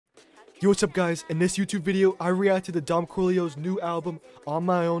Yo, what's up guys? In this YouTube video, I reacted to Dom Corleo's new album on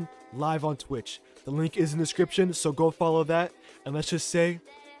my own, live on Twitch. The link is in the description, so go follow that. And let's just say,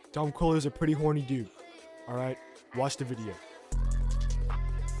 Dom Corleo's a pretty horny dude. Alright, watch the video.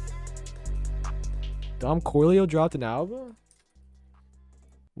 Dom Corleo dropped an album?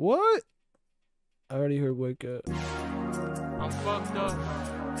 What? I already heard Wake Up. I'm fucked up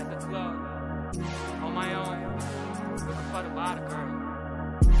at the club, on my own, looking for the bottle girl.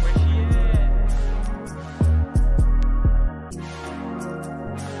 Where she at?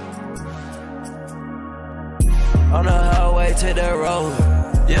 On the highway, take that road.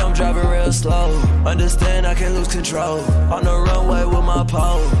 Yeah, I'm driving real slow. Understand I can't lose control. On the runway with my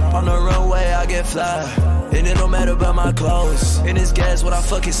pole. On the runway I get fly. And it don't matter about my clothes. And it's gas what I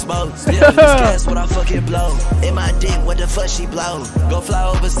fucking smoke. Yeah, it's gas what I fucking blow. In my dick, what the fuck she blow? Go fly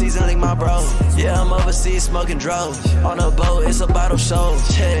overseas and link my bro. Yeah, I'm overseas smoking drugs. On a boat, it's a bottle show.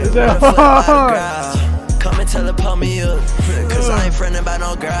 Yeah, where the fuck by the crowd? Come and tell her pull me up, cause I ain't frontin' by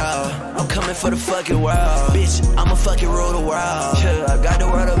no growl. I'm coming for the fucking world. Bitch, I'ma fucking rule the world. Yeah, I got the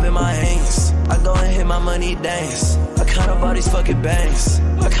world up in my hands. I go and hit my money dance. I count up all these fucking banks.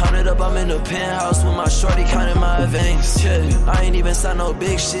 I count it up, I'm in the penthouse with my shorty counting my advance. Yeah, I ain't even signed no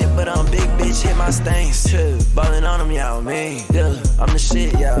big shit, but I'm big bitch, hit my stains. Yeah, ballin' on them, yeah, I mean. Yeah, I'm the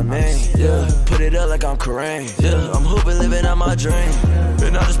shit, yeah, I mean. Yeah, put it up like I'm Kareem. Yeah, I'm hooping, living out my dream.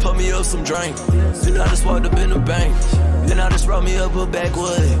 And I just put me up some drink. And I just walked up in the bank. Then I just rolled me up a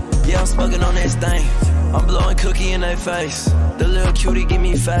backwood. Yeah, I'm smoking on this thing. I'm blowing cookie in their face. The little cutie give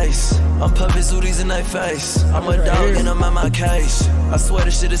me face. I'm pumping zooties in their face. I'm a dog and I'm at my cage. I swear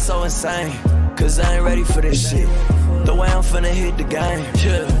this shit is so insane. Cause I ain't ready for this shit. The way I'm finna hit the game.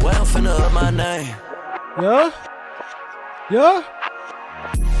 Yeah, the way I'm finna up my name. Yeah? Yeah?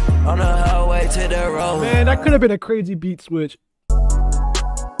 On the highway, take that road. Man, that could have been a crazy beat switch.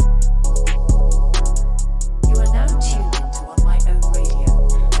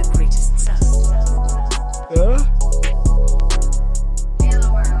 Yeah.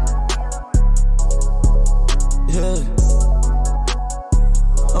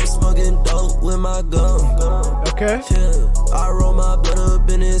 I'm smoking dope with my gun. Okay. Yeah. I roll my blood up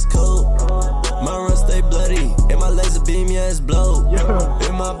in his coat. My run stay bloody, and my laser beam, yeah, it's blow. Yeah.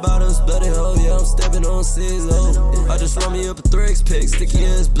 In my bottoms bloody, oh yeah, I'm stepping on CeeLo. I just roll me up a 3X pick, sticky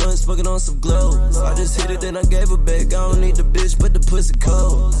ass blunt, smoking on some glow. I just hit it, then I gave her back. I don't need the bitch, but the pussy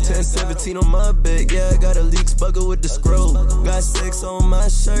cold. 10-17 on my back, yeah, I got a leaks bucket with the scroll. Got sex on my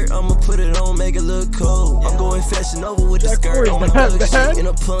shirt, I'ma put it on, make it look cold. I'm going fashion over with the skirt, on my thug shit in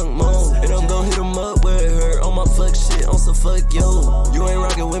a punk mode. And I'm gon' hit him up where it hurt, on my fuck shit, on some fuck yo. You ain't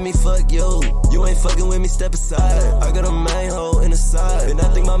rockin' with me, fuck yo. You ain't fucking with me, step aside. I got a main hole in the side, and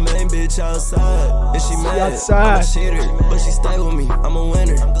I think my main bitch outside. And she mad, I'm a cheater, but she stay with me, I'm a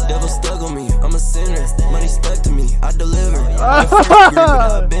winner. Devil stuck on me, I'm a sinner. Money stuck to me, I deliver. I'm first degree, but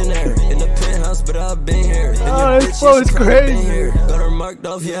I've been there. In the penthouse, but I've been here. Oh, this flow is crazy. Got her marked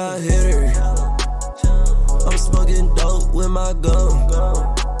off, yeah, I hit her. I'm smoking dope with my gun.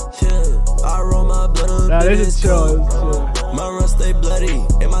 Yeah, I roll my blood up. Nah, this is chill. My run stay bloody,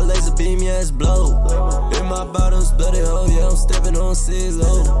 and my laser beam, yeah, it's blow. In my bottoms bloody, oh yeah, I'm stepping on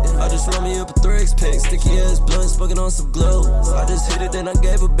CeeLo. I just roll me up a 3X pack, sticky ass blunt, smoking on some glow. I just hit it, then I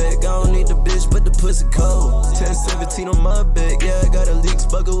gave her back. I don't need the bitch, but the pussy cold. 10-17 on my back, yeah, I got a leaks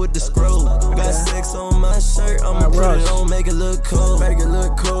bucket with the scroll. Got sex on my shirt, I'ma put it on, make it look cool. Make it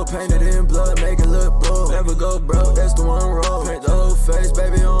look cool, paint it in blood, make it look bold. Never go broke, that's the one roll. Paint the whole face,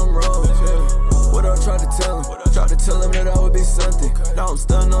 baby, on roll. What I tried to tell him? Tried to tell him that I would be something. Now I'm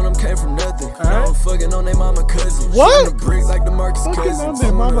stunning on them, came from nothing. Now I'm fucking on they mama cousin. What? The bricks like the Marcus fucking cousins. on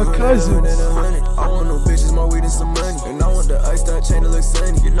their mama cousins. I want no bitches, more weed and some money. And I want the ice that chain to look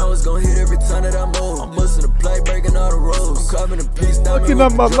sunny. You know it's gonna hit every time that I move. I'm busting the play, breaking all the rules. I'm carving a piece down. Fucking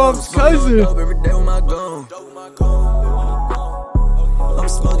on my mom's cousin. Every day with my gun. I'm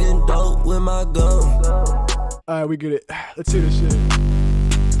smoking dope with my gun. Alright, we get it. Let's hear this shit.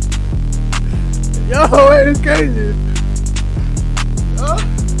 Yo, wait, it's crazy.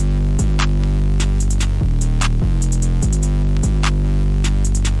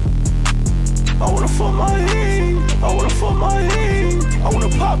 I wanna fuck my head, I wanna fuck my head, I wanna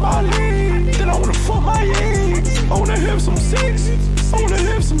pop my leg, then I wanna fuck my eggs. I wanna have some sex, I wanna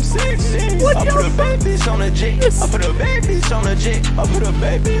have some sex. I put a bad bitch on a jet, I put a bad bitch on a jet, I put a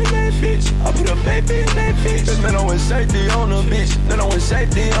baby in that bitch, I put a baby in that bitch. Then I went safety on a bitch, then I went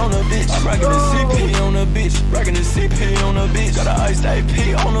safety on a bitch. I'm rocking the CP on a bitch, rocking the CP on a bitch. Got a iced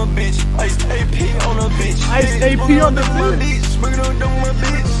AP on a bitch, iced AP on a bitch. Iced AP on the bitch. Smoking on my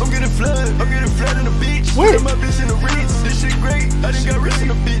bitch, I'm getting flooded, I'm getting flooded in the beach. Wait. My bitch in the reach, this shit great. I done got rich in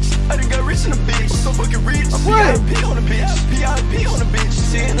the bitch, I done got rich in the bitch, so fucking rich. I'm What? VIP on the bitch, VIP on the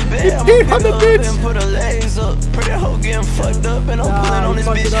bitch. She in the bed, You I'ma peed pick on the her bitch? up and put her legs up. Pretty hoe getting fucked up, and I'm Nah, pulling on you this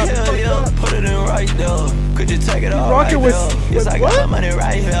fucked bitch. it up, you Hell fucked it yeah, up. put it in right there. Could you take it all rocking right with- there? with Yes, I what? got my money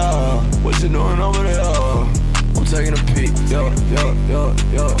right here. What you doing over there? I'm taking a peek. Yo.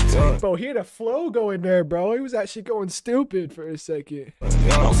 Bro, he had a flow going there, bro. He was actually going stupid for a second.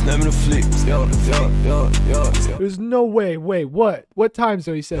 I'm snapping the flick. Yo. There's no way. Wait, what? What time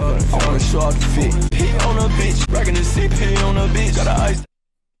zone he said that? I wanna show off the fit. P on a bitch, rockin' the CP on a bitch. Got a ice.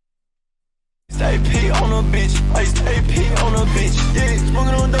 Stay P on a bitch, I stay P on a bitch. Yeah,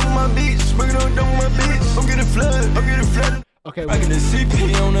 smoking on down my bitch, smoking on down my bitch. I'm getting flooded. Okay, Rockin' wait. the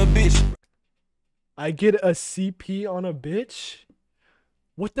CP on a bitch. I get a CP on a bitch?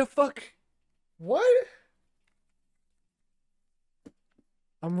 What the fuck? What?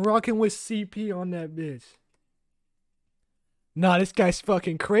 I'm rocking with CP on that bitch. Nah, this guy's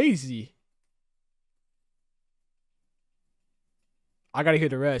fucking crazy. I gotta hear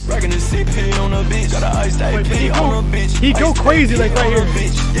the rest. Rockin' the CP on a bitch. Got a ice Wait, P on a bitch. he go crazy like right here.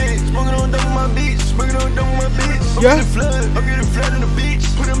 Yeah, smoking on down my bitch, smoking on down my bitch. I'm Yeah? getting flooded in the beach.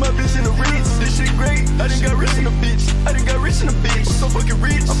 Putting my bitch in the reach. This shit great. I done got rich in the bitch. So fucking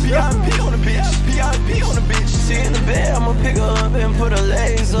rich. I'm VIP on the bitch. VIP on the bitch. She in the bed. I'ma pick her up and put her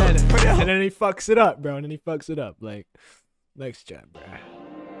legs up. Pretty And then he fucks it up, bro. And then he fucks it up. Like, next chat, bro.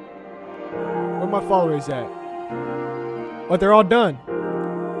 Where my followers at? But they're all done.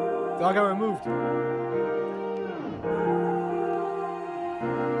 They all got removed.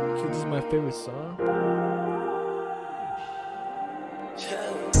 Okay, this is my favorite song.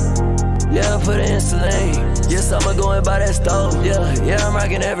 Yeah, put it in saline. Yes, I'ma go and buy that stove. Yeah, I'm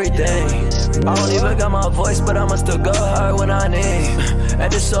rocking everything. I don't even got my voice, but I'ma still go hard when I need. At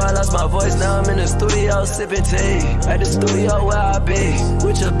the show, I lost my voice, now I'm in the studio sipping tea. At the studio where I be.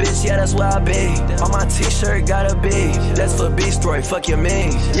 With your bitch, yeah, that's where I be. On my t-shirt, gotta be. That's for destroy, fuck you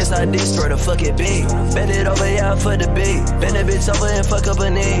mean. Yes, I destroy the fucking beat. Bend it over, yeah, for the beat. Bend that bitch over and fuck up her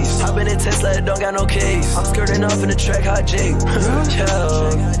knees. Hop in the Tesla, don't got no keys. I'm skirting off in the track, hot Jeep.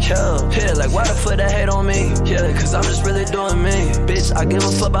 Yo. Yeah, like why the fuck they hate on me? Yeah, cause I'm just really doing me. Bitch, I give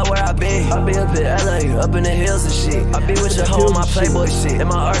a fuck about where I be. I be up in LA, up in the hills and shit. I be with your hoe on my Playboy shit. In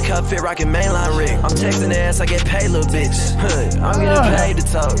my archive fit, rockin' mainline rig. I'm texting the ass, I get paid, little bitch. I'm getting paid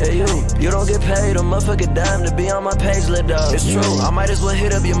to talk. Hey, you don't get paid a motherfucking dime to be on my page, little dog. It's true, I might as well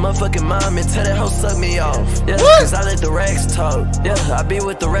hit up your motherfucking mom and tell that hoe suck me off. Yeah, cause I let the racks talk. Yeah, I be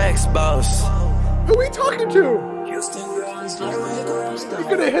with the racks, boss. Who we talking to? Houston girls, like when girls, You're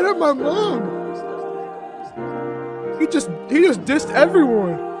gonna hit up my mom. He just dissed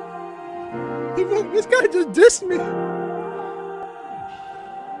everyone. This guy just dissed me.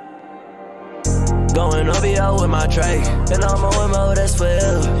 Going OVO with my Drake, and I'm on mode, that's for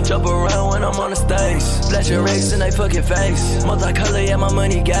ill. Jump around when I'm on the stage, flashing rigs in they fucking face. Multicolor, yeah, my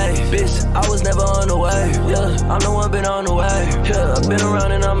money gay. Bitch, I was never on the way. Yeah, I'm the one been on the way. Yeah, I've been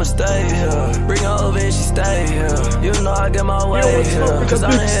around and I'ma stay here. Bring her over and she stay here. You know I get my way here, cause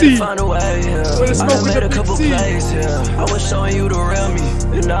I'm here to find a way here. I done made a couple plays here. I was showing you the real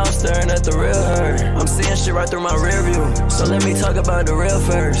me, and now I'm staring at the real her. I'm seeing shit right through my rear view, so let me talk about the real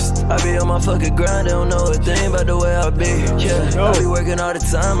first. I be on my fucking grind. They don't know a thing about the way I be. Yeah, I be working all the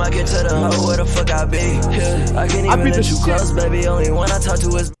time. I can tell the hoe where the fuck I be. Yeah, I can't even let you close, baby. Only one I talk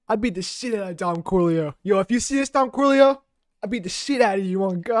to is. I beat the shit out of Dom Corleo. Yo, if you see this Dom Corleo, I beat the shit out of you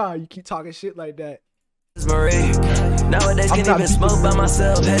on God. You keep talking shit like that. Marie. Nowadays can't even smoke by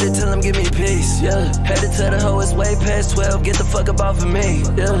myself. Had to tell him give me peace. Yeah, had to tell the hoe it's way past 12. Get the fuck up off of me.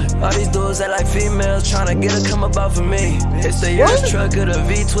 Yeah, all these dudes act like females trying to get a come up off of me. It's the year's truck of the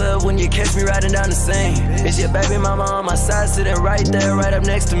V12 when you catch me riding down the scene. It's your baby mama on my side sitting right there, right up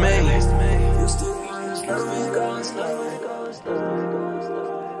next to me.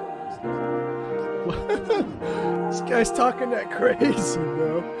 This guy's talking that crazy,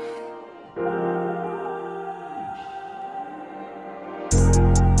 bro.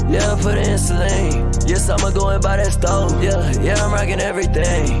 Yeah, put it in saline. Yes, I'ma go and buy that stove. Yeah, I'm rocking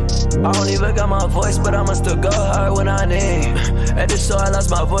everything. I don't even got my voice, but I'ma still go hard when I need. At the show, I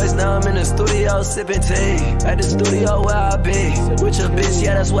lost my voice, now I'm in the studio sipping tea. At the studio where I be. With your bitch,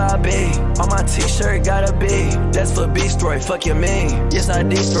 yeah, that's where I be. On my t-shirt, gotta be. That's for destroy, fuck you mean. Yes, I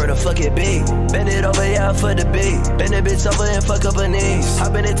destroy the fucking beat. Bend it over, yeah, for the beat. Bend that bitch over and fuck up her knees.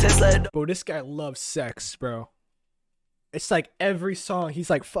 Hop in the Tesla. Bro, this guy loves sex, bro. It's like every song, he's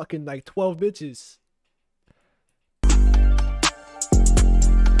like fucking like 12 bitches.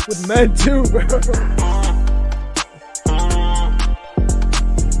 With men too, bro.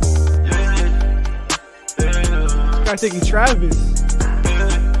 This guy thinking Travis.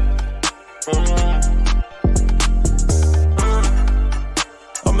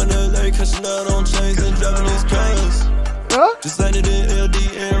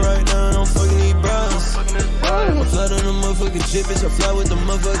 jet, bitch, I fly with the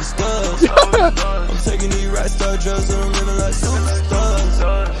motherfucking stars. I'm taking these right star drugs and I'm living like superstars.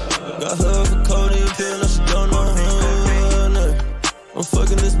 Got her for codeine pill, now she don't know her name. I'm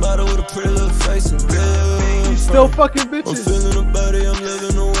fucking this model with a pretty little face and real. Still fucking I'm bitches. feeling her body, I'm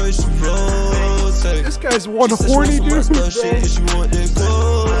living the way she rotate. This guy's one horny dude. She want that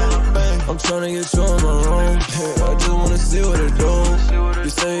gold, man. I'm tryna get you on my own. Hey, I just wanna see what it do. You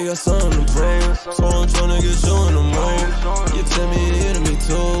say you got something to prove, so I'm tryna get you in the mood. You tell me you into me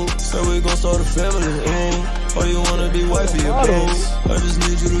too, so we gon' start a family, or you wanna be wifey or boo. I just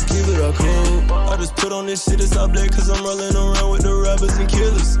need you to keep it all cool. I just put on this shit that's up there, cause I'm rolling around with the rappers and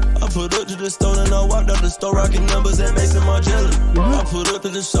killers. I put up to the store and I walked out the store rocking numbers and Mason Margiela. I put up to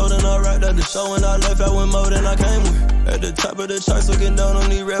the show and I rocked out the show and I left out with more than I came with. At the top of the charts looking down on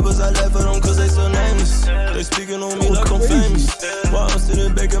these rappers, I laugh at them cause they so nameless. They speaking on me like I'm famous. While I'm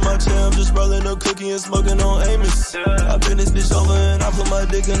sitting back in my chair, I'm just rolling up cookie and smoking on Amos. I bend this bitch over and I put my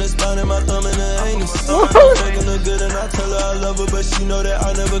dick in the spine and my thumb in the anus. I'm making her good and I tell her I love her, but she know that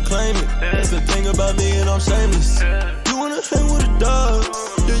I never claim it. That's the thing about me and I'm shameless. You wanna hang with a dog?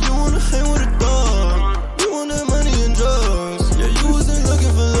 Yeah, you wanna hang with a dog. You want that money and drugs? Yeah, you wasn't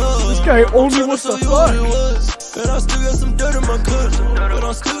looking for love. This guy only wants to fuck. And I still got some dirt in my cup, but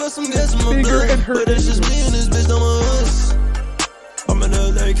I still got some gas in my blood. But it's just me and this bitch on my us. I'm in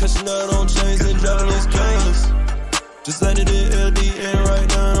LA catching out on chains and driving these cars. Just landed in LDN right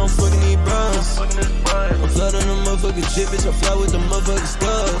now and I'm fucking these bros. I'm flying on the motherfucking jet, bitch, I fly with the motherfucking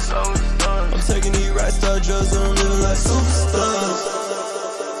stars. I'm taking these right star drugs and I'm living like superstars.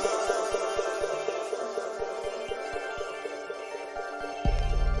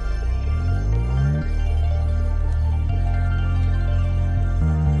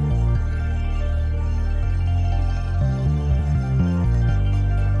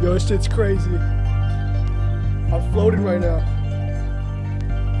 Yo, this shit's crazy. I'm floating right now.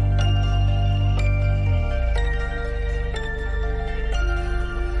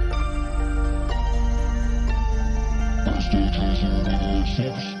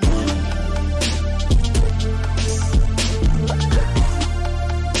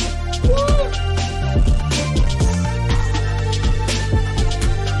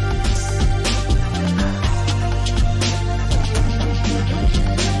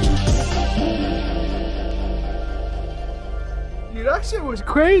 Dude, that shit was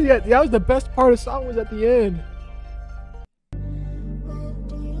crazy. That was the best part of the song, was at the end.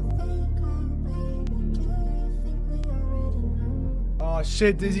 Oh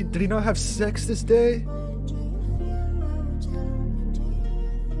shit, did he not have sex this day?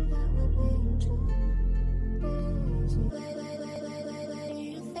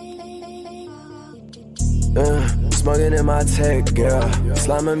 Smoking in my tech, girl.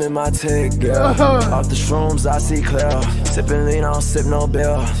 Sliming in my tech, girl. Off the shrooms, I see clear. Sipping lean, I don't sip no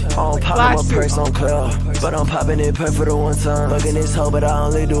bill. I don't pop my purse on clear, but I'm popping it per for the one time. Fucking this hoe, but I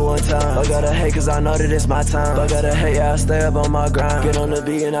only do one time. I gotta hate, cause I know that it's my time. I gotta hate, yeah, I stay up on my grind. Get on the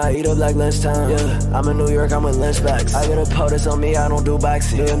beat and I eat up like lunchtime. Yeah, I'm in New York, I'm with lunchbacks. I got a POTUS on me, I don't do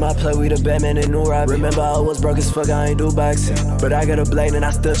boxing. Yeah, my play, we the Batman and New Robbie. Remember, I was broke as fuck, I ain't do boxing. But I got a blade and I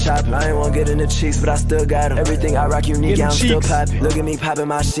still chop. I ain't wanna get in the cheeks, but I still got 'em. Everything I rock unique, yeah, I'm still poppin'. Look at me poppin'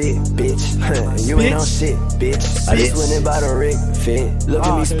 my shit, bitch. You ain't on shit, bitch. I just went and bought a rig fit. Look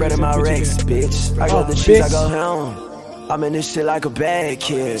at me spreading my racks, bitch. I got the cheese, I go home. I'm in this shit like a bad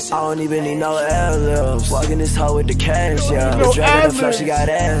kid. I don't even need no ad-libs. Walking this hoe with the cash, yeah. No Dragging the flush, she got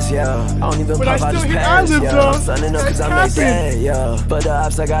ass, yeah. I don't even but pop, I just pass, yeah. I'm sunning up cause I'm that bad, yeah. But the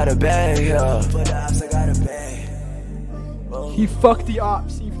ops, I got a bag, yeah. But the ops, I got a bag. He fucked the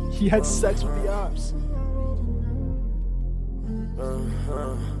ops. He had sex with the ops.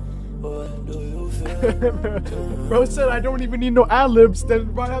 Bro said I don't even need no ad-libs.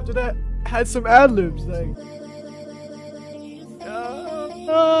 Then right after that, had some ad-libs. Like,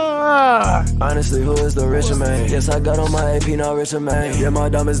 honestly, who is the richer man? Yes, I got on my AP, not richer man. Yeah, my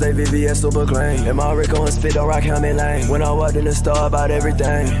diamonds, they VVS super clean. And my Rico and spit, don't rock Helmet Lane. When I walked in the store, about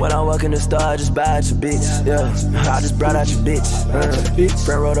everything. When I walk in the store, I just buy out your bitch. Yeah, I just brought out your bitch.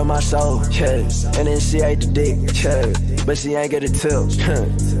 Front row on my show, yeah. And then she ate the dick, yeah. But she ain't get a tip,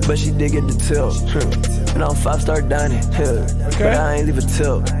 but she did get the tip. And I'm 5-star dining, but I ain't leave a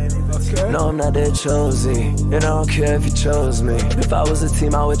tip. No, I'm not that chosen, and I don't care if you chose me. If I was a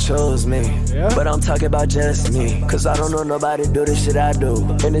team, I would chose me. But I'm talking about just me, cause I don't know nobody do the shit I do.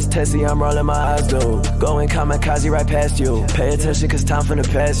 In this Tessie, I'm rolling my eyes, dude. Going kamikaze right past you. Pay attention, cause time finna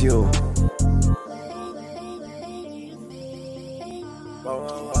pass you.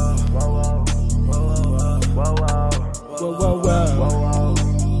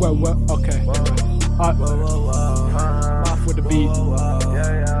 Whoa, okay. Off with the beat.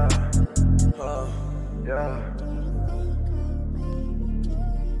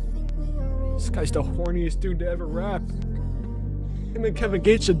 This guy's the horniest dude to ever rap. Him and Kevin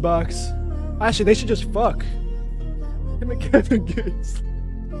Gates should box. Actually, they should just fuck. Him and Kevin Gates.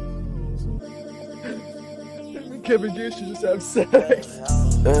 Him and Kevin Gates should just have sex.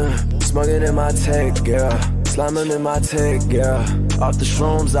 Smoking in my tank, yeah. Slamming in my tank, yeah. Off the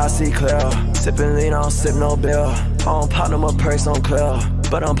shrooms, I see clear. Sipping lean, I don't sip no bill. I don't pop no more perks, on clear.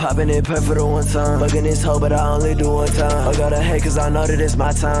 But I'm popping it per for the one time. Fucking this hoe, but I only do one time. I gotta hate, cause I know that it's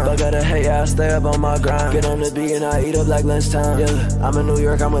my time. I gotta hate, yeah, I stay up on my grind. Get on the beat and I eat up like lunchtime. Yeah, I'm in New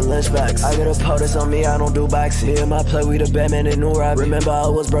York, I'm with lunchbacks. I got a POTUS on me, I don't do boxing. Me and my play, we the Batman and new rap. Remember, I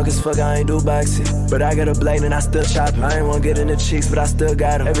was broke as fuck, I ain't do boxing. But I got a blade and I still chop it. I ain't wanna get in the cheeks, but I still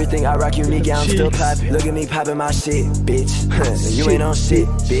got them. Everything I rock unique, yeah, I'm still popping. Look at me popping my shit, bitch. You ain't on shit,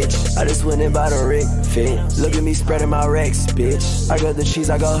 bitch. I just went and bought a rig fit. Look at me spreading my Rex, bitch. I got the cheese,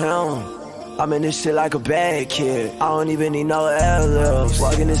 I go home. I'm in this shit like a bad kid. I don't even need no airlifts.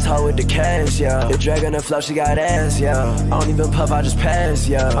 Walking this hoe with the cash, yeah. The dragon the flow, she got ass, yeah. I don't even puff, I just pass,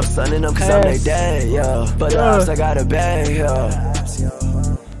 yeah. I'm stunning them cause I'm their dad, yeah. But the ops, I got a bag, yeah.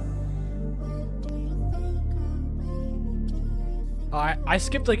 I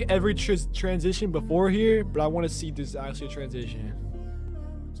skipped like every transition before here, but I want to see this actually transition.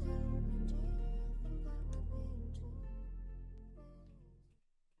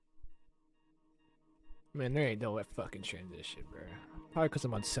 Man, there ain't no fucking transition, bro. Probably because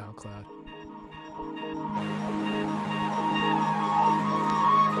I'm on SoundCloud.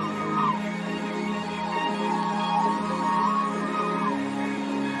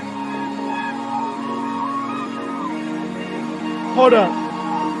 Hold up.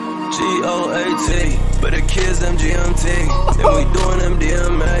 G-O-A-T, but the kids MGMT, and we doing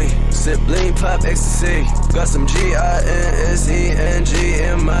MDMA. Sip lean, pop ecstasy. Got some G-I-N-S-E-N-G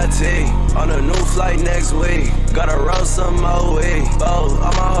in my T. On a new flight next week. Gotta roll some more weed. Oh,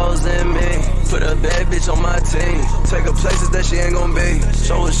 all my hoes in me. Put a bad bitch on my team. Take her places that she ain't gon' be.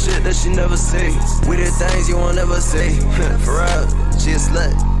 Show her shit that she never see. We did things you won't ever see. For real, she a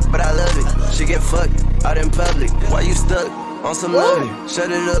slut, but I love it. She get fucked out in public. Why you stuck on some loving?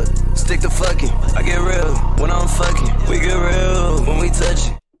 Shut it up, stick to fucking. I get real when I'm fucking. We get real when we touch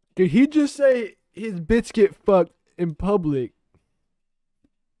it. Did he just say his bitch get fucked in public?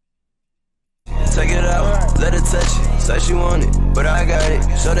 Take it out, let her touch it. Say she want it, but I got it.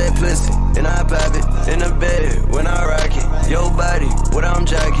 Show that pussy, and I pop it. In the bed, when I rock it. Your body, what I'm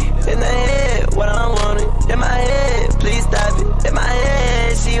jacking. In the head, what I want it. In my head, please stop it. In my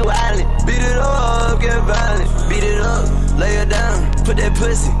head, she wildin'. Beat it up, get violent. Beat it up, lay her down. Put that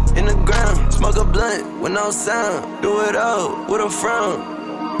pussy in the ground. Smoke a blunt with no sound. Do it all with a frown.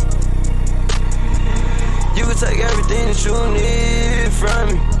 You can take everything that you need from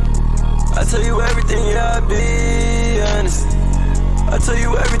me. I tell you everything, yeah, I'll be honest. I tell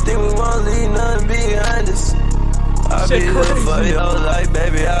you everything, we won't leave nothing behind us. I'll be there for your life,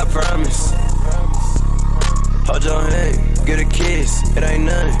 baby, I promise. Hold your hand, get a kiss. It ain't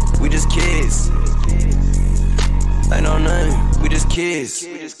nothing, we just kids. Ain't no nothing, we just kids.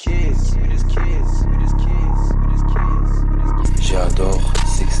 We just kids, we just kids, we just kids, we just kids. J'adore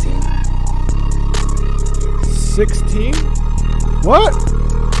 16. 16? What?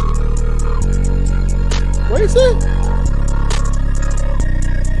 What is it?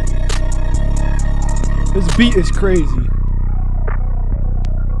 This beat is crazy.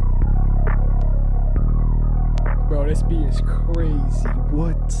 Bro, this beat is crazy.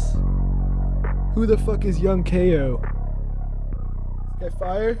 What? Who the fuck is Young KO? Get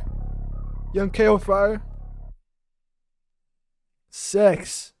fire? Young KO fire?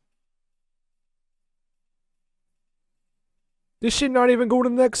 Sex. This shit not even go to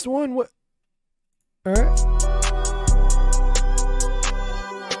the next one? What? Alright.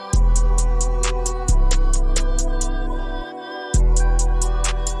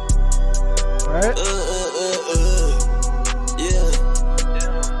 Alright. Yeah.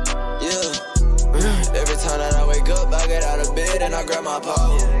 Every time that I wake up, I get out of bed and I grab my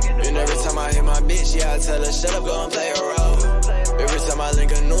pole. And every time I hit my bitch, yeah, I tell her, shut up, go and play a role. Every time I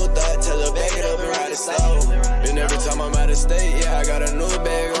link a new thought, tell her, back it up and ride it slow. And every time I'm out of state, yeah, I got a new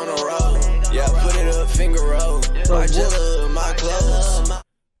bag on the road. Yeah, put it up, finger roll. My jello, my clothes.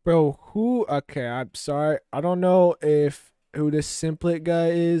 Bro, who? Okay, I'm sorry. I don't know if who this Simplet guy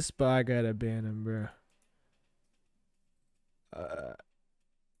is, but I gotta ban him, bro.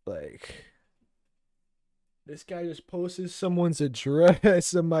 Like, this guy just posted someone's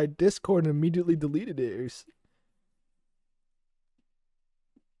address in my Discord and immediately deleted it.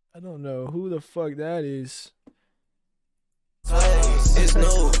 I don't know who the fuck that is. It's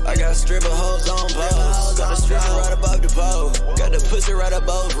new, I got stripper hoes on pose. Got the stripper right above the pole. Got the pussy right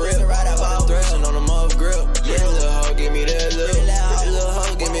above rip. Got the thrashing on the muff grip. Yeah, little hoe, give me that look. Little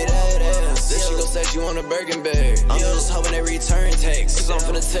hoe, give me that ass. Then she gon' say she want a Birkin bag. I'm just hoping they return takes. Cause I'm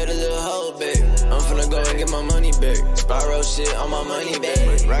finna tell the little hoe back. I'm finna go and get my money back. Spiral shit on my money back.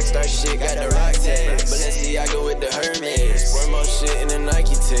 Rockstar shit, got the rock tags. Balenciaga with the Hermes. Sport more shit in the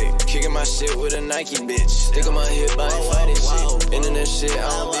Nike tech. Kicking my shit with a Nike bitch. Stick on my hip, I ain't fighting shit. Internet shit, I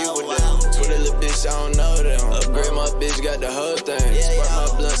don't be with them. Twitter little bitch, I don't know them. Upgrade my bitch, got the whole thing. Spark my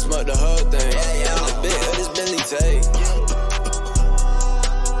blunt, smoke the whole thing. I'm the bit of this Bentley tape.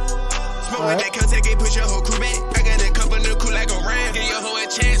 Smoke with that contact, ain't push your whole crew back. I got a couple new cool like a ram. Give your hoe a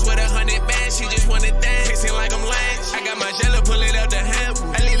chance with 100 bands, she just wanna dance. Kissing like I'm Lance. I got my jello, pull it out the ham.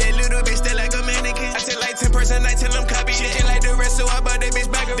 I leave that little bitch still like a mannequin. I take like 10% night till I'm copy. She just like the rest, so I bought that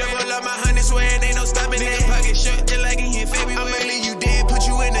bitch back around. Double up my honey, swearing ain't no stopping that. Pocket shut just like in February. I'ma leave you dead, put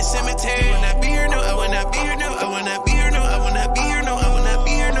you in the cemetery. I will not be here, no, I will not be here, no, I will not be here, no, I will not be here, no, I will not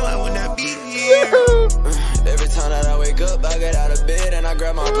be here, no, I will not be here. Every time that I wake up, I get out of bed and I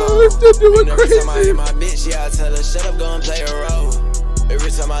grab my phone. And every time I hit my bitch, yeah, I tell her, shut up, go and play a role.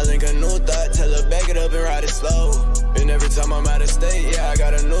 Every time I link a new thought, tell her, back it up and ride it slow. And every time I'm out of state, yeah, I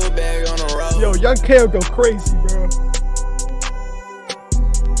got a new bag on the road. Yo, Young K will go crazy, bro.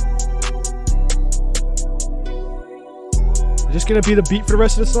 Is this gonna be the beat for the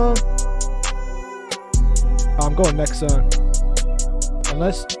rest of the song? Oh, I'm going next song.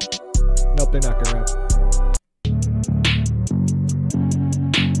 Unless... Nope, they're not gonna rap.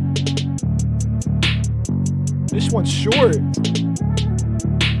 This one's short.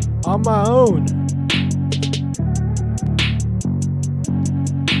 On my own.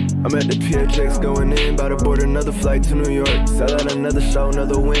 I'm at the PHX going in, about to board another flight to New York. Sell out another show,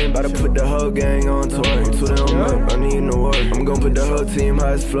 another win, about to put the whole gang on tour. Until they don't up, I need no work. I'm gonna put the whole team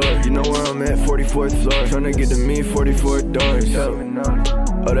highest floor. You know where I'm at, 44th floor. Tryna get to me, 44 doors.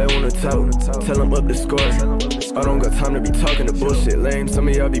 Oh, they wanna talk, tell them up the score. I don't got time to be talking to bullshit lame, some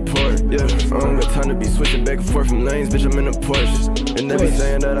of y'all be poor. Yeah, I don't got time to be switching back and forth from lanes, bitch, I'm in a Porsche. And they be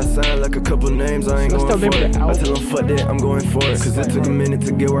saying that I sound like a couple names, I ain't going for it. I tell them fuck that, I'm going for it. Cause it took a minute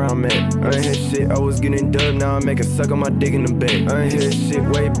to get where I'm at. I ain't had shit, I was getting dubbed, now I'm making suck on my dick in the bed. I ain't had shit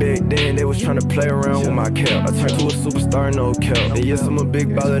way back then, they was trying to play around with my cap. I turned to a superstar, no cap. And yes, I'm a big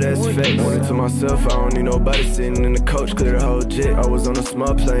baller, that's fact. Wanted to myself, I don't need nobody sitting in the coach, clear the whole jet. I was on a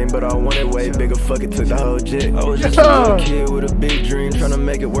small plane, but I wanted way bigger, fuck it, took the whole jet. I was just a little kid with a big dream, trying to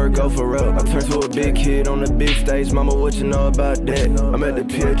make it work, go for real. I turned to a big kid on the big stage, mama, what you know about that? I'm at the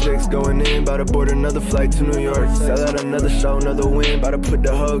PHX going in, about to board another flight to New York. Sell out another show, another win, about to put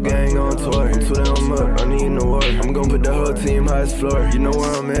the whole gang on tour. Until they I'm up, I need no work. I'm gonna put the whole team highest floor. You know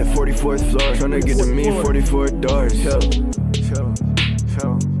where I'm at, 44th floor. Trying to get to me, 44 doors.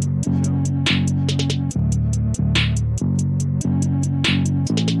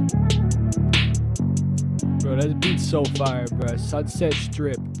 Bro, that beat's so fire, bro. Sunset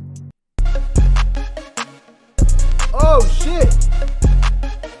Strip. Oh, shit!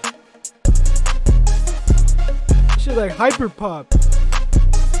 Shit like hyper pop.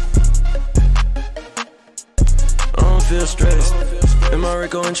 Feel stressed in my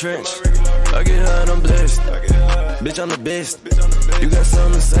Rico and trench. I get high and I'm blessed. Bitch, I'm the best. You got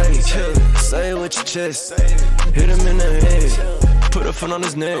something to say, chill. Say it with your chest. Hit him in the head. Put a foot on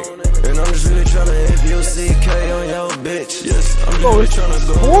his neck. And I'm just really tryna FUCK on your bitch. Yes, I'm just really tryna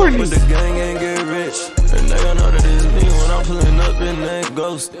go with the gang and get rich. And they gon' know that it's me when I'm pulling up in that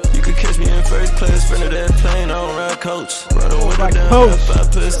ghost. You could catch me in first class, friend of that plane, I don't ride coach. Ride a window down,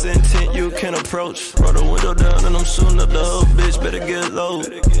 5% tint you can approach. Ride a window down and I'm shooting up the whole bitch, better get low.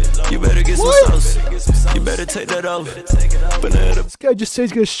 You better get some sauce, you better take that off. This guy just said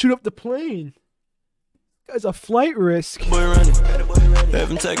he's gonna shoot up the plane. This guy's a flight risk. Boy running,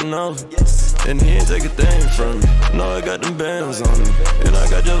 have him taking off. And he ain't take a thing from me. No, I got them bands on me. And I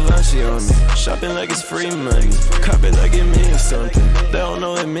got Givenchy on me. Shopping like it's free money. Cop it like it means something. They don't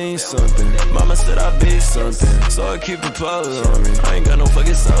know it means something. Mama said I be something, so I keep a pole on me. I ain't got no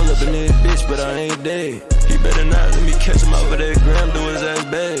fucking soul up in this bitch, but I ain't dead. He better not let me catch him over that gram, do his ass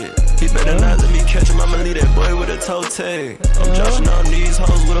bad. He better not let me catch him, I'ma leave that boy with a toe tag. I'm joshing on these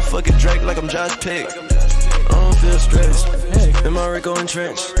hoes with a fucking Drake like I'm Josh Peck. I don't feel stressed in my Rico and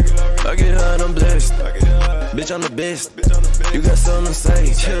trench. I get high and I'm blessed. Bitch, I'm the best. You got something to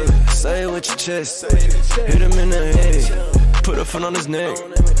say, chill. Say it with your chest. Hit him in the head. Put a foot on his neck.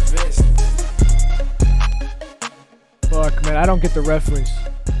 Fuck, man, I don't get the reference.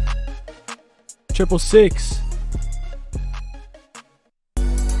 666.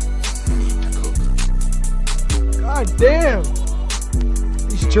 God damn.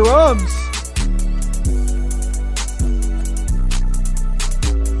 drums.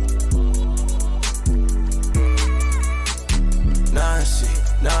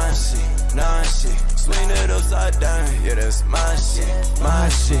 Nah shit. Swing it upside down, yeah, that's my shit.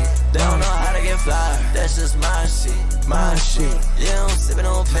 They don't know how to get fly, that's just my shit. Yeah, I'm sipping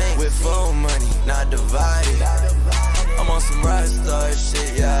on paint with full money, not divided. I'm on some rockstar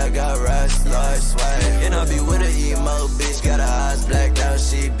shit, yeah, I got rockstar swag. And I be with a emo bitch, got her eyes blacked out,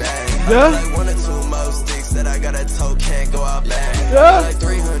 she bad. Yeah. I got like 1 or 2 more sticks that I got a toe, can't go out bad. Yeah. I got like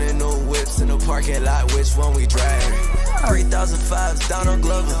 300 new whips in the parking lot, which one we drag? 3,005s down on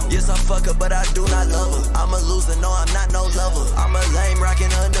Glover. Yes, I fuck her, but I do not love her. I'm a loser, no, I'm not no lover. I'm a lame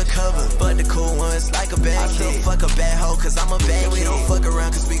rockin' undercover, but the cool one's like a bad kid. I still fuck a bad hoe, cause I'm a bad kid. We don't fuck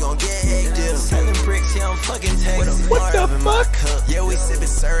around, cause we gon' get hectic. Selling bricks, yeah, I'm fucking Texas. What the fuck? Yeah, we sippin'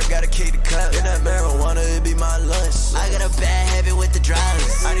 syrup, gotta kick the cup. In that marijuana, it be my lunch. I got a bad habit with the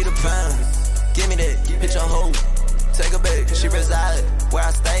drugs. I need a pound, give me that, hit your hoe. Take a back, she reside where I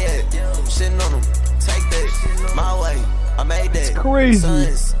stay at. Shitting on them, take that, my way, I made that. It's crazy.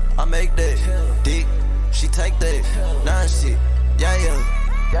 Sons, I make that. Dick, she take that. Nah shit, yeah.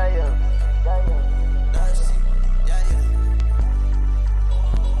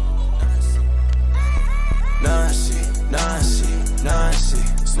 Nah shit, nah shit.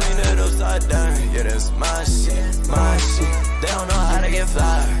 Swing it upside down, yeah, that's my shit. They don't know how to get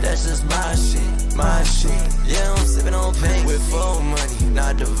fly, that's just my shit. Yeah, I'm sipping on paint with full money,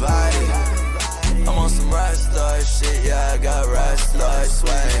 not divided. I'm on some rockstar shit, yeah, I got rockstar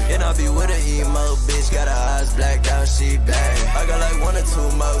swag. And I be with a emo bitch, got her eyes blacked out, she bad. I got like 1 or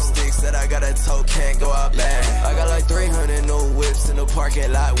 2 more sticks that I got a toe, can't go out bad. I got like 300 new whips in the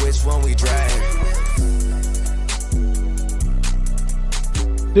parking lot, which one we drag?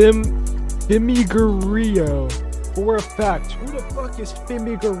 Fimigario. For a fact, who the fuck is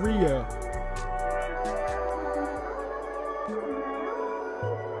Fimigario?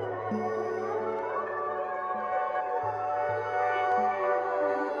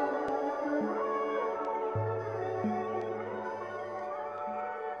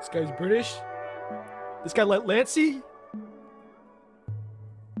 This guy's British? This guy like Lancey?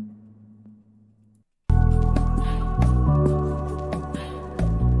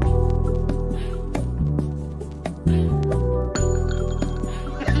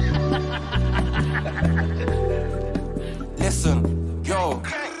 Listen, yo,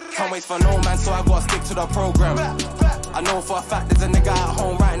 can't wait for no man, so I gotta stick to the program. I know for a fact there's a nigga at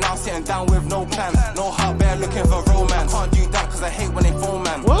home right now sitting down with no plans. No heart bear looking for romance. Can't do that cause I hate when they phone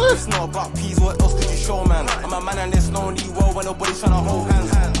man. What? It's not about peas, what else could you show man? I'm a man and there's no need world when nobody's trying to hold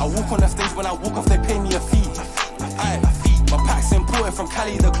hands. I walk on the stage, when I walk off they pay me a fee. Aye, my pack's imported from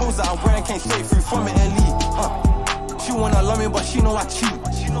Cali, the clothes that I'm wearing came straight through from Italy. She wanna love me but she know I cheat.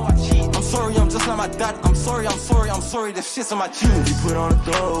 I'm sorry, I'm just like my dad. I'm sorry, this shit's in my jeans. She put on a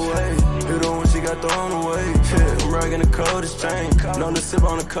throwaway, hit her when she got thrown away. Yeah, I'm rocking the coldest chain, known to sip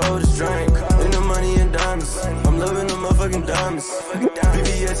on the coldest drink. In the money and diamonds, I'm loving the motherfucking diamonds.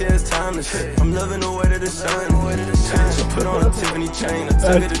 BBS, yeah, it's timeless. I'm loving the way that it's shining. She put on a Tiffany chain, I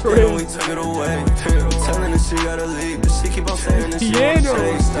took it today and we took it away. I'm telling her she gotta leave, but she keep on saying that she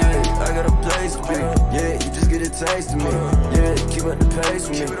won't stay. I got a place to be, yeah, you just get a taste of me. Yeah, keep up the pace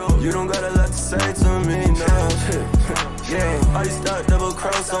with me. You don't got a lot to say to me, no. Yeah, all these start double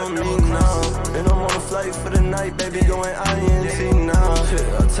cross on me now. And I'm on a flight for the night, baby, going INT now.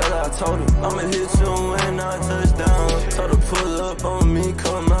 I tell her, I told her, I'ma hit you when I touch down. Told her pull up on me,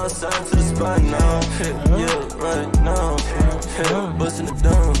 come outside to the spot now. Yeah, right now. Bustin' it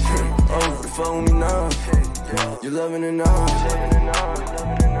down. Oh, the phone with me now. You loving it now.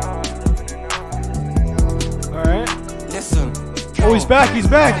 Alright. Listen. Oh, he's back, he's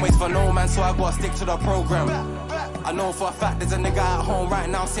back. Can't wait for no man, so I gotta stick to the program. I know for a fact there's a nigga at home right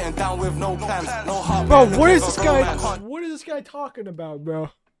now sitting down with no plans, no heart. Bro, what is this guy? What is this guy talking about, bro?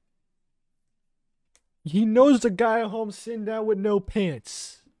 He knows the guy at home sitting down with no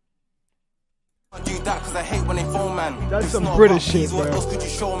pants. Do that cause I hate when they phone man. That's some British shit, bro. What else could you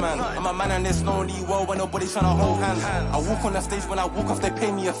show man? I'm a man and there's no need world when nobody's trying to hold hands. I walk on the stage, when I walk off they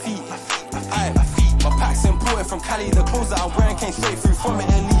pay me a fee. Aye, my pack's imported from Cali, the clothes that I'm wearing came straight through from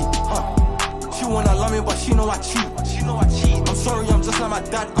Italy. She wanna love me but she know I cheat. I'm sorry, I'm just like my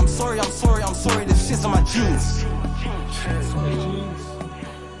dad. I'm sorry, this shit's on my jeans.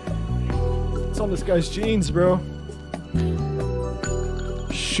 It's on this guy's jeans, bro.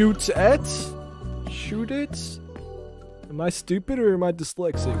 Shoot it? Shoot it? Am I stupid or am I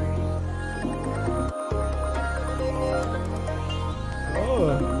dyslexic?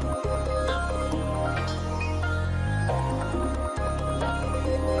 Oh.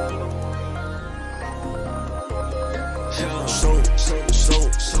 Shoot!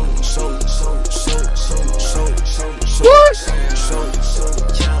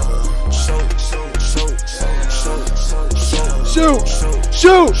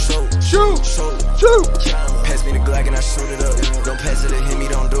 Shoot! Shoot! Shoot! Pass me the Glock and I shoot it up. Don't pass it to him, he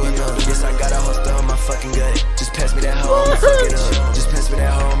don't do enough. Yes, I got a holster on my fucking gut. Just pass me that hoe, I'ma fuck it up. Just pass me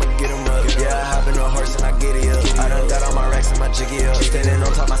that hoe, I'ma get him up. Yeah, I hop in a horse and I get it up. I done got all my racks and my jiggy up. Standing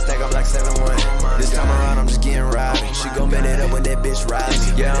on top my stack, I'm like 7-1. This time around, I'm just getting rowdy. She gon' bend it up when that bitch ride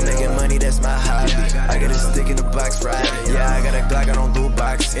me. Yeah, I'm making money, that's my hobby. I got a stick in the box, right? Yeah, I got a Glock, I don't do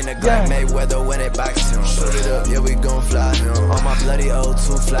box. In the Glock, Mayweather when it box him. Shoot it up, yeah, we gon' fly. On my bloody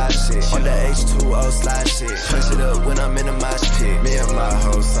O2 fly shit. On the H2O slide shit. Punch it up when I'm in the mosh pit. Me and my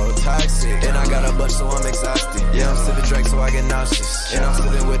hoe so toxic. And I got a bunch so I'm exhausted. Yeah, I'm sipping drink so I get nauseous. And I'm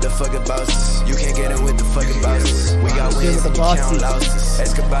slipping with the fucking bosses. You can't get it with the fucking bosses. We got wins and we count losses.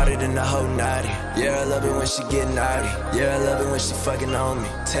 Ask about it in the whole naughty. Yeah, I love it when she get naughty. Yeah, I love it when she fucking on me.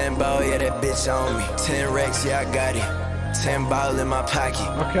 10 ball, yeah, that bitch on me. 10 racks, yeah, I got it. 10 ball in my pocket.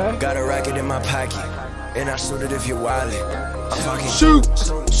 Okay. Got a racket in my pocket. And I shoot it if you're wildin'. I'm talking shoot,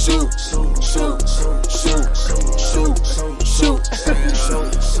 shoot, shoot, shoot, shoot, shoot,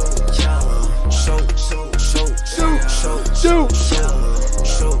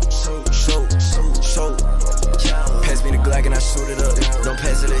 Pass me the Glock and I shoot it up. Don't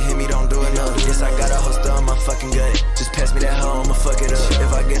pass it to him, he don't do enough. Yes, I got a holster on my fucking gut. Just pass me that hoe, I'ma fuck it up.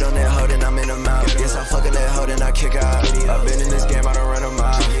 If I get on that hoe, then I'm in the mouth. Yes, I'm fucking that hoe, then I kick out. I've been in this game, I don't run a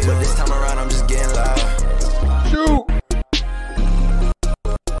mile. But this time around, I'm just getting loud. Shoot!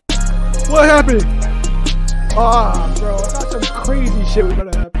 What happened? Ah, bro, that's some crazy shit was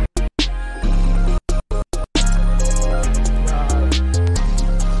gonna happen.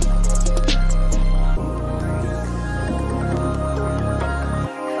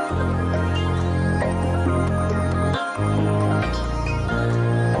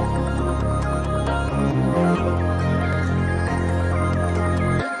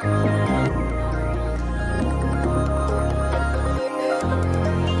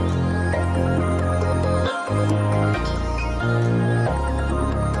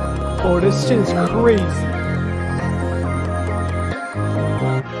 Oh, this shit is crazy.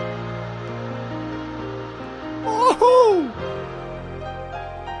 Oh!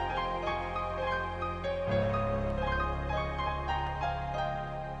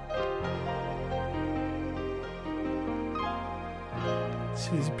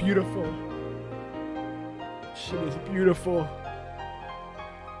 Shit is beautiful. Shit is beautiful.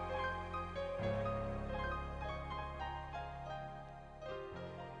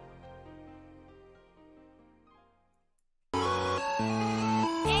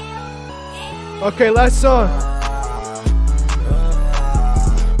 Okay, last song.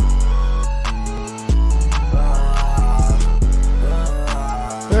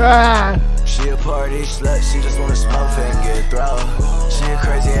 Ah. She a party slut, she just wanna smoke and get thrown. She a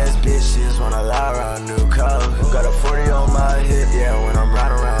crazy ass bitch, she just wanna lie around new code. Got a 40 on my hip, yeah, when I'm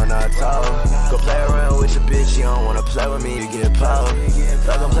riding around I told. Go play around with your bitch, you don't wanna play with me to get pulled.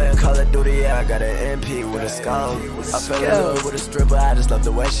 Like I'm playing Call of Duty, yeah, I got an MP with a scope. I fell in love with a stripper, I just love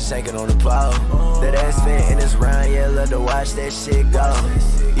the way she's shaking on the pole. That ass fit in this round, yeah, love to watch that shit go.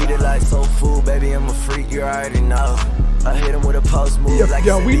 Eat it like soul food, baby, I'm a freak, you already know. I hit him with a post move like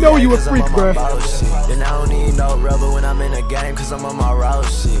yo, we know you a freak, bruh. And I don't need no rubber when I'm in the game, cause I'm on my raw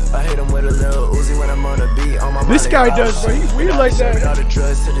shit. I hit him with a little Uzi when I'm on the beat, on my this guy does, bro, he's weird like that. All the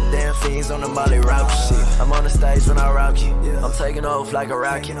drugs to the damn fiends on the Molly rock shit. I'm on the stage when I rock it. I'm taking off like a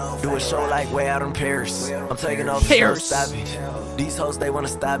rocket. Do a show like way out in Paris. I'm taking off the stop it. These hoes, they wanna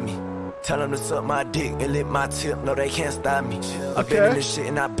stop me. Tell them to suck my dick and lick my tip, no they can't stop me. I've been in this shit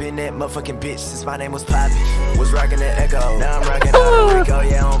and I've been that motherfucking bitch since my name was Poppy. Was rocking the Echo, now I'm rocking out Rico,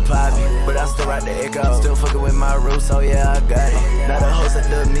 yeah on Poppy. But I still rock the Echo, still fucking with my roots, oh yeah I got it. Now the hoes that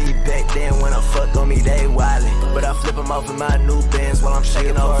love me back then when I fuck on me they wildin'. But I flip them off in my new bands while I'm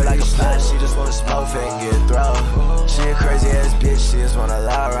shaking off like a pot. She just wanna smoke and get thrown. She a crazy ass bitch, she just wanna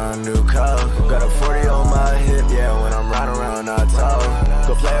lie around new code. Got a 40 on my hip, yeah when I'm riding around I told.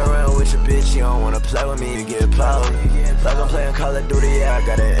 Go play around with your bitch, you don't wanna play with me to get pulled. Like I'm playing Call of Duty, yeah, I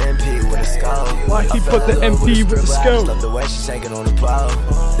got an MP with a scope. Why he put the MP with the scope? Love the way she shaking on the pole.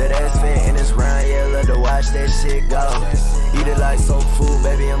 That ass fit in this round, yeah, love to watch that shit go. Eat it like soul food,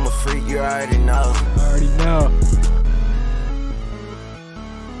 baby, I'm a freak, you already know. I already know.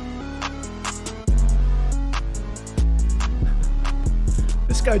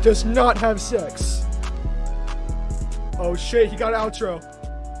 This guy does not have sex. Oh shit, he got an outro.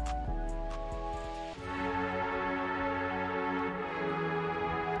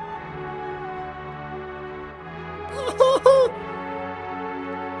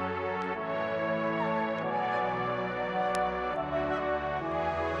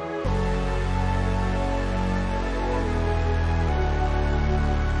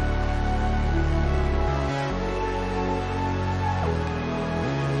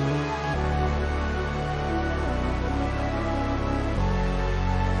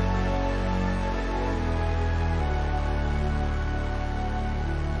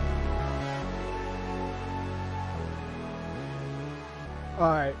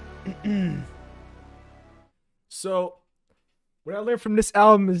 Alright. So, what I learned from this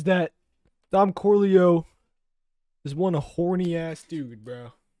album is that Dom Corleo is one a horny ass dude,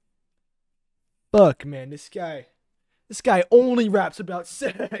 bro. Fuck, man, this guy only raps about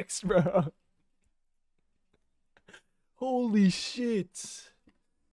sex, bro. Holy shit.